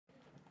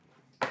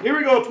Here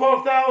we go,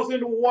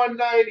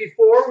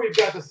 12,194. We've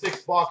got the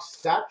 6-box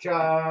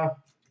Stature.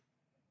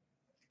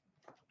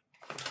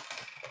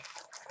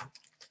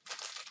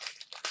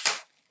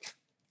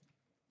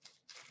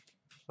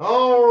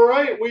 All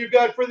right, we've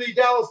got for the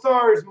Dallas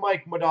Stars,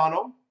 Mike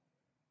Modano.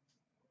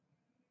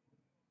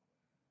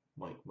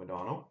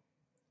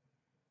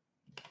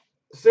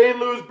 St.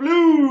 Louis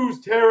Blues,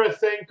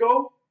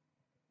 Tarasenko.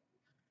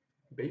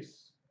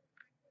 Base.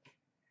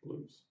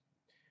 Blues.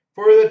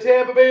 For the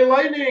Tampa Bay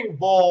Lightning,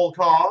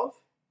 Volkov.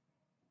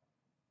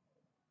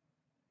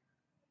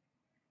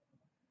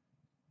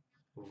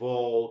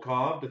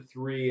 Volkov to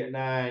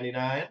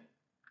 399.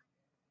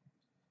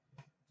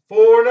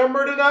 For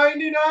number to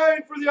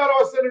 99 for the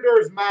Ottawa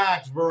Senators,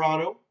 Max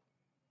Verano.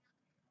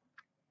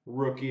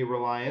 Rookie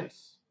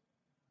Reliance.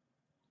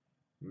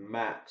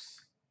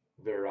 Max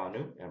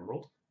Verano,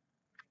 Emerald.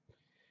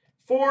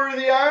 For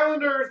the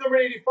Islanders, number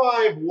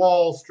 85,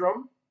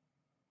 Wallstrom.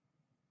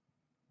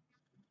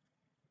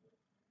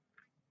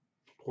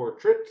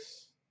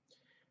 Portraits.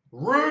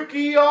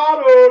 Rookie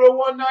auto to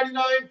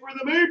 199 for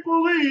the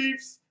Maple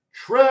Leafs,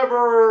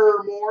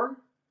 Trevor Moore.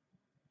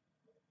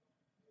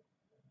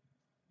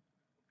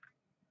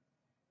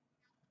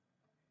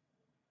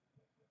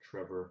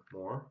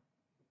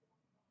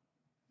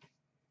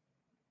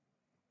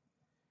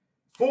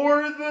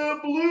 For the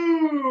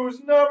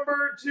Blues,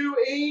 number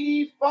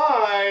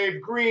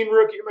 285, green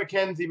rookie,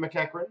 Mackenzie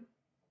McEachran.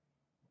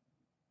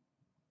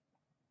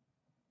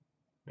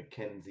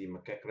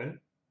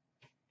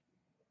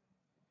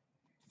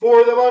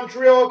 For the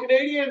Montreal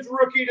Canadiens,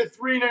 rookie to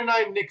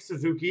 399, Nick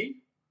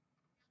Suzuki.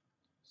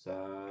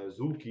 And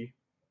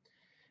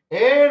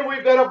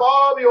we've got a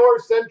Bobby Orr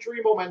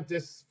Century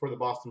Momentous for the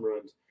Boston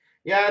Bruins.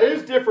 Yeah, it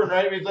is different,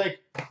 right? I mean, it's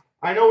like,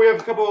 I know we have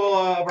a couple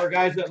of our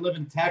guys that live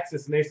in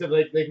Texas, and they said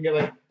like they can get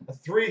like a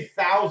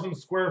 3,000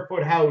 square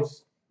foot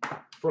house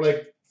for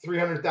like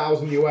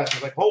 300,000 US.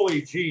 It's like,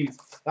 holy jeez,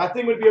 that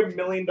thing would be $1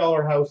 million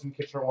house in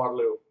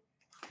Kitchener-Waterloo.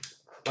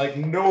 Like,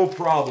 no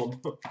problem.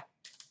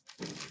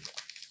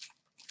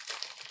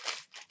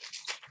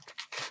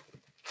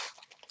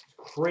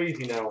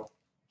 Crazy now.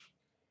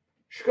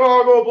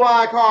 Chicago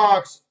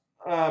Blackhawks,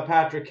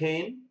 Patrick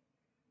Kane,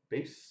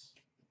 base.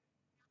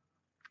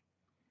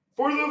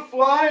 For the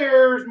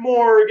Flyers,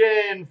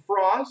 Morgan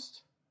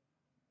Frost.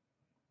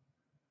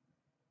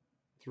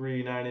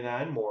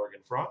 $3.99,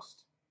 Morgan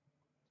Frost.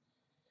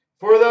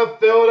 For the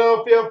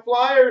Philadelphia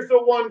Flyers, the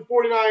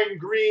 149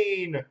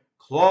 green,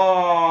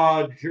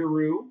 Claude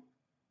Giroux.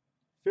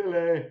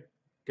 Philly.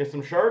 Get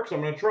some Sharks,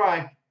 I'm going to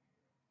try.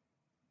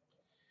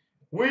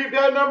 We've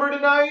got number to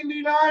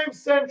 99,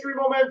 Century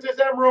Momentous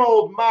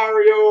Emerald,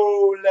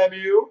 Mario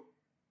Lemieux.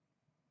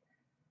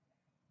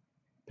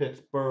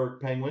 Pittsburgh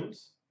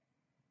Penguins.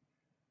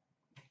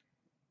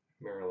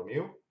 Mario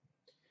Lemieux.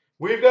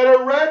 We've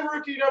got a red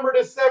rookie number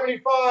to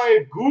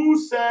 75,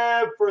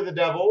 Gusev for the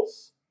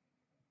Devils.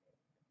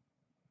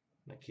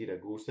 Nikita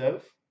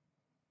Gusev.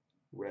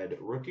 Red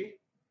rookie.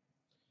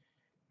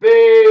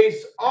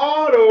 Base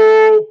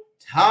auto,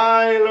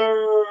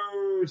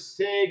 Tyler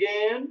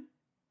Seguin.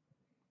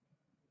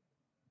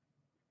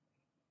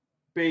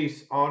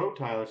 Base auto,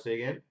 Tyler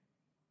Seguin.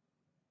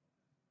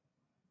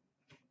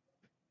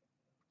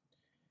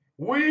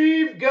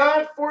 We've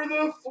got for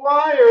the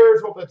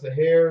Flyers, hope that's a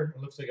hair.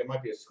 It looks like it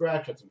might be a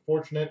scratch. That's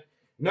unfortunate.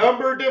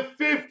 Number to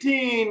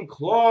 15,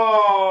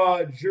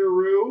 Claude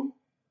Giroux.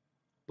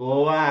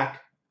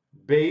 Black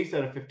base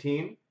out of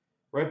 15.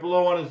 Right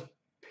below on his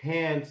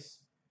pants,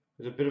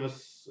 there's a bit of a,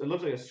 it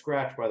looks like a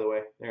scratch, by the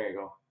way. There you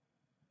go.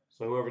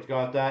 So whoever's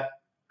got that,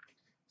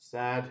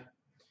 sad.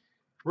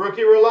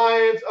 Rookie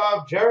Reliance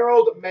of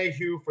Gerald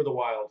Mayhew for the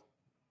Wild.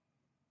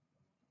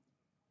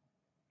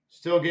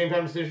 Still game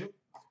time decision.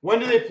 When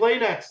do they play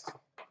next?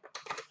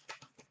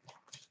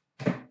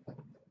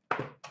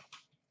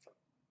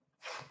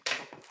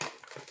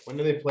 When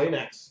do they play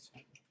next?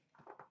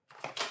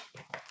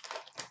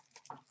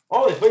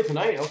 Oh, they play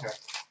tonight? Okay.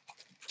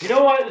 You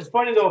know what? It's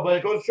funny, though, but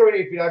it goes to show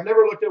you, I've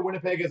never looked at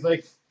Winnipeg as,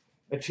 like,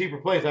 a cheaper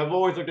place. I've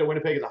always looked at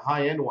Winnipeg as a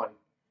high-end one.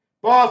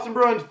 Boston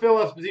Bruins, Phil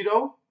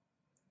Esposito.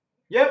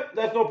 Yep,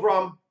 that's no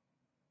problem.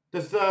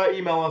 Just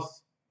email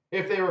us,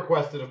 if they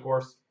request it, of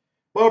course.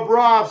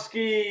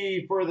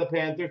 Bobrovsky for the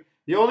Panthers.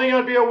 The only thing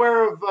I'd be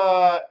aware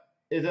of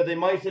is that they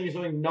might send you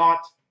something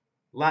not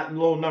Latin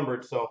low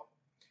numbered. So,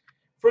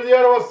 for the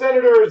Ottawa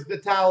Senators,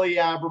 Vitaly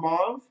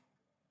Abramov.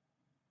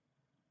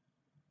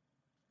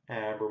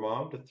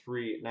 To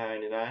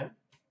 $3.99.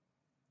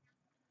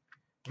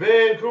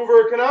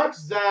 Vancouver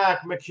Canucks,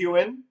 Zach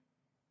McEwen.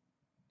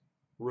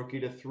 Rookie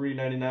to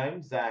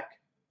 $3.99, Zach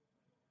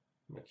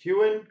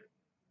McEwen.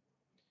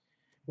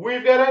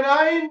 We've got a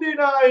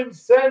 99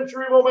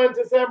 Century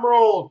Momentous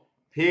Emerald,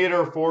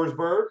 Peter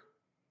Forsberg.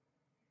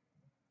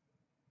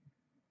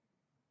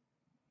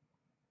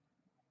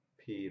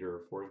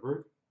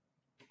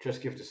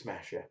 Just give to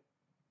smash it.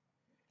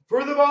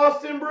 For the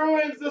Boston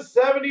Bruins, the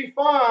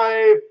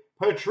 75,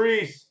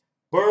 Patrice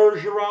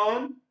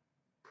Bergeron.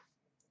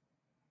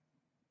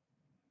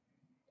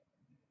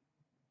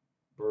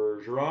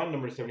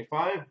 Number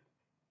 75.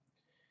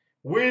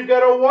 We've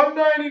got a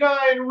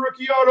 199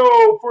 rookie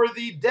auto for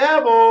the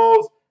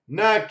Devils,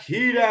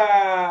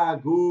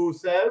 Nikita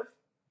Gusev.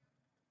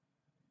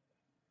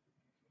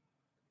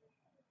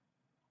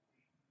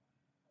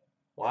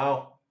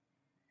 Wow.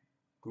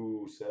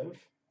 Gusev.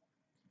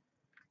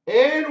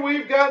 And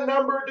we've got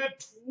number to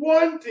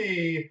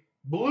 20,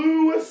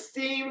 Blue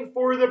Esteemed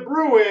for the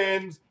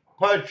Bruins,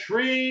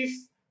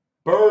 Patrice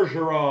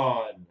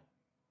Bergeron.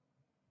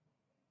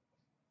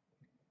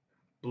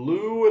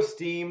 Blue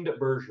Esteemed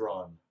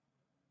Bergeron.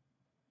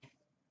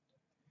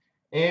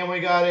 And we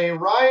got a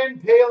Ryan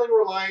Poehling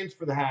Reliance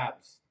for the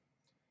Habs.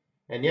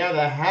 And yeah, the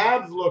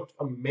Habs looked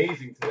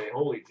amazing today.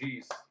 Holy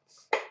jeez.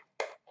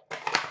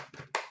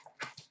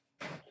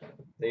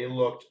 They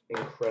looked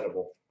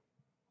incredible.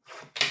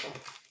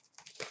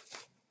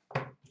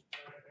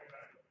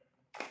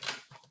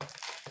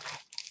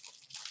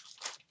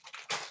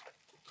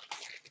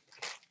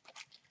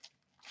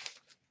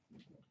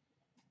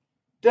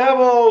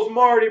 Devils,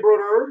 Marty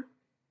Brodeur.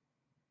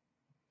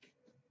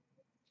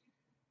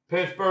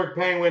 Pittsburgh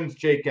Penguins,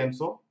 Jake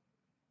Gensel.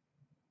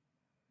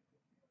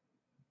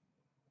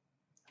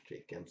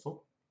 Jake Gensel.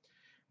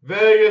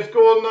 Vegas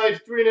Golden Knights,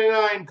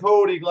 399,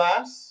 Cody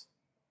Glass.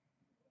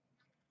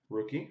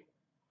 Rookie.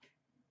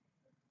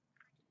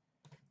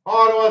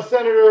 Ottawa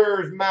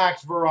Senators,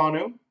 Max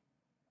Verano.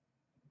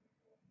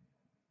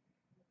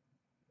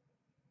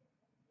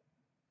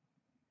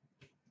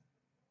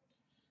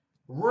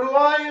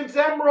 Reliance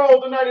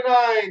Emerald,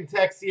 99,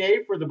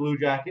 Texier for the Blue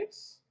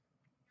Jackets.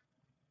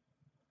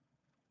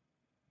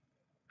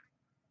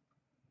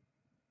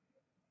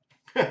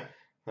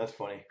 That's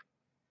funny.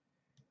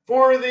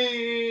 For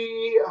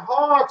the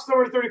Hawks,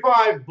 number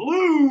 35,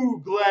 Blue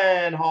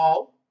Glenn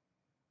Hall.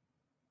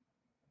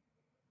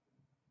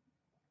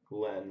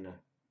 Glenn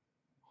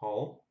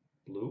Hall,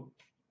 blue.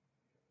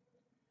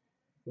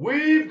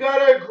 We've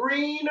got a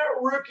green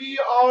rookie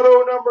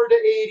auto number to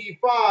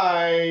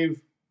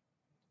 85.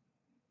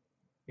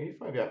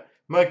 85, yeah.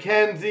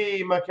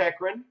 Mackenzie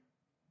McEachran.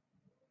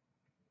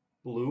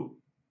 Blue.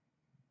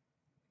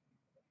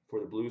 For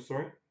the Blues,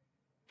 sorry.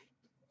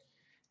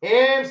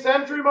 And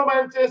Century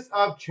Momentous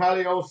of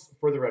Chalios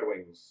for the Red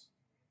Wings.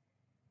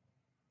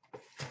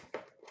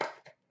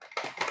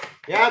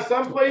 Yeah,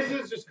 some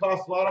places just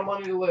cost a lot of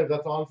money to live.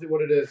 That's honestly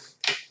what it is.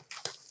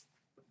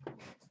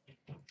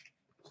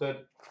 So,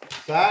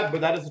 sad,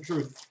 but that is the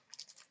truth.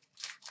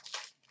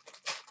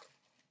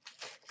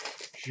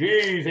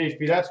 Jeez,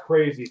 HP, that's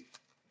crazy.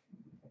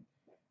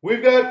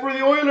 We've got for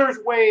the Oilers,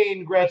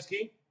 Wayne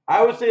Gretzky.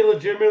 I would say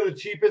legitimately the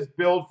cheapest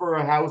build for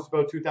a house,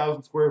 about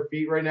 2,000 square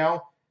feet right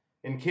now.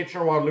 In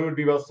Kitchener-Waterloo would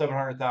be about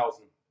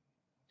 700,000.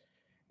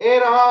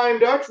 Anaheim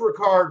Ducks,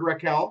 Ricard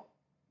Raquel.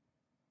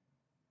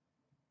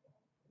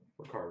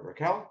 Ricard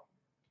Raquel.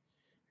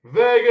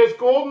 Vegas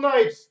Golden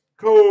Knights,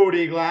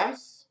 Cody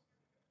Glass.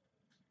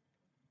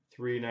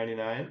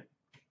 $3.99.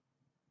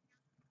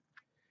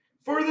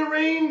 For the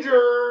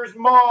Rangers,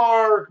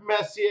 Mark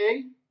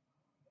Messier.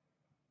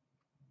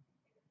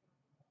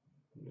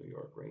 New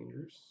York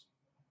Rangers.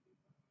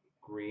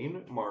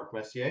 Green, Mark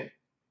Messier.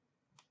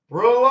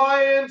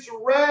 Reliance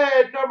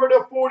Red, number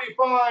to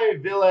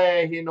 45, Ville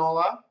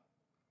Heinola.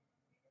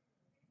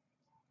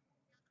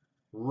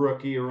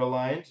 Rookie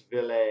Reliance,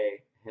 Ville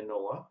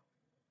Heinola.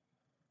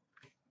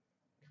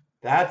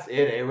 That's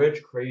it, eh,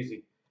 Rich?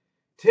 Crazy.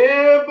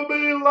 Tampa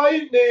Bay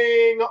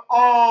Lightning,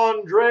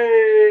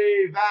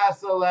 Andre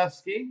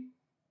Vasilevsky.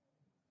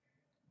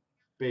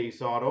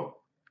 Base auto.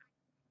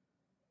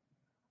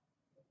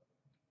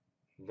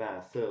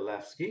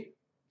 Vasilevsky.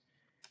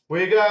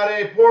 We got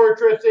a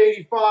Portraits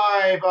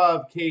 85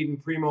 of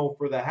Caden Primo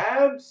for the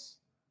Habs.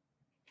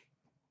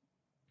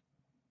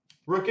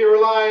 Rookie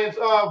Reliance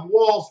of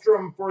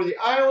Wallstrom for the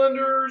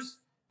Islanders.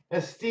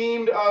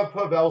 Esteemed of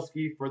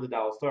Pavelski for the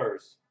Dallas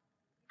Stars.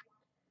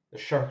 The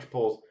Sharks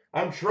pulls.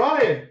 I'm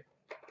trying.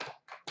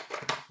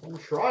 I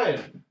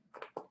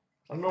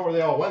don't know where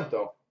they all went,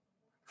 though.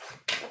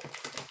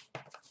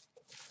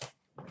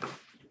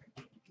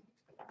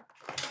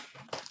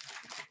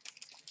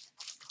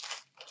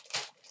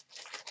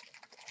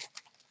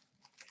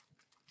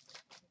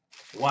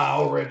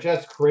 Wow, Rich,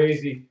 that's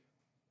crazy.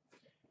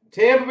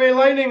 Tampa Bay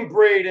Lightning,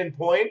 Braden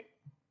Point.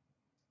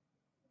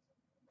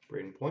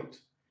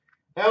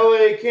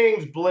 LA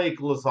Kings, Blake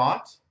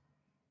Lizotte.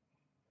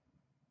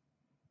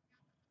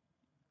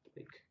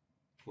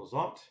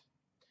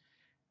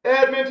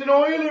 Edmonton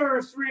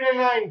Oilers,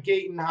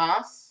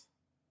 $3.99,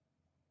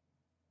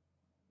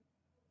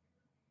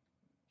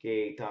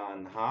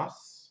 Gaetan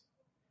Haas.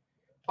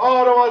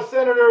 Ottawa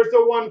Senators to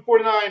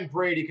 $149,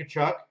 Brady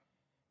Tkachuk.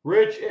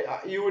 Rich,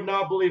 you would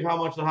not believe how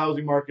much the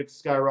housing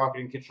market's skyrocketing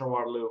in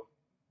Kitchener-Waterloo.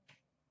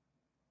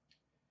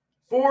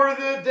 For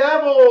the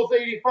Devils,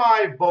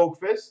 85,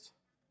 Boakfist.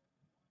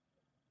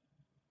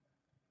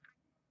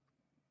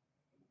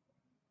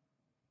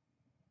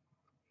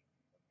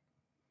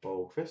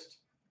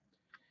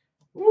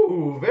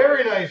 Ooh,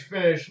 very nice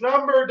finish.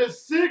 Number to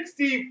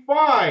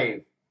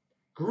 65.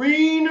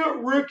 Green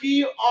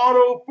rookie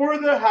auto for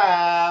the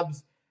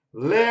Habs,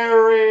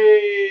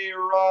 Larry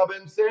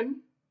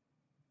Robinson.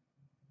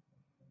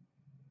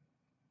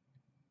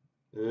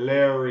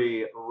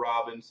 Larry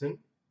Robinson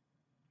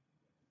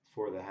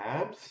for the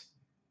Habs.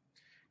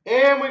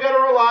 And we got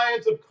a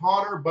reliance of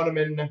Connor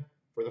Bunnaman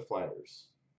for the Flyers.